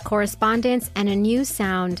segments, correspondence, and a new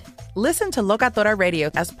sound. Listen to Locatora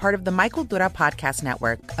Radio as part of the My Cultura Podcast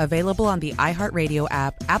Network. Available on the iHeartRadio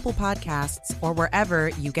app, Apple Podcasts, or wherever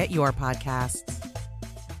you get your podcasts.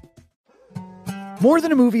 More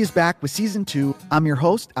Than a Movie is back with Season 2. I'm your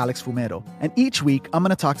host, Alex Fumero. And each week, I'm going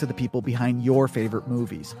to talk to the people behind your favorite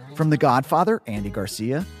movies. From The Godfather, Andy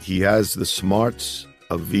Garcia. He has the smarts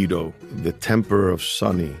of Vito, the temper of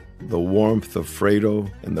Sonny, the warmth of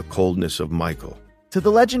Fredo, and the coldness of Michael. To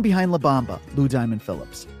the legend behind La Bamba, Lou Diamond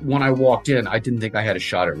Phillips. When I walked in, I didn't think I had a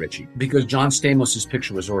shot at Richie because John Stamos'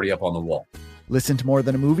 picture was already up on the wall. Listen to More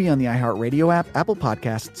Than a Movie on the iHeartRadio app, Apple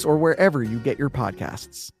Podcasts, or wherever you get your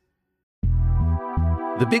podcasts.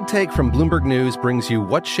 The Big Take from Bloomberg News brings you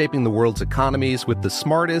what's shaping the world's economies with the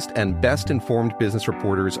smartest and best-informed business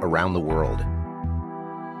reporters around the world.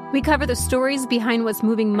 We cover the stories behind what's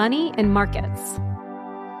moving money and markets.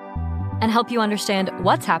 And help you understand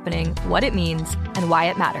what's happening, what it means, and why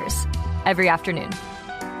it matters. Every afternoon.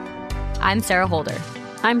 I'm Sarah Holder.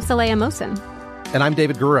 I'm Saleha Mohsen. And I'm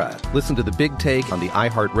David Gura. Listen to The Big Take on the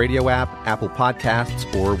iHeartRadio app, Apple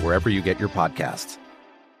Podcasts, or wherever you get your podcasts.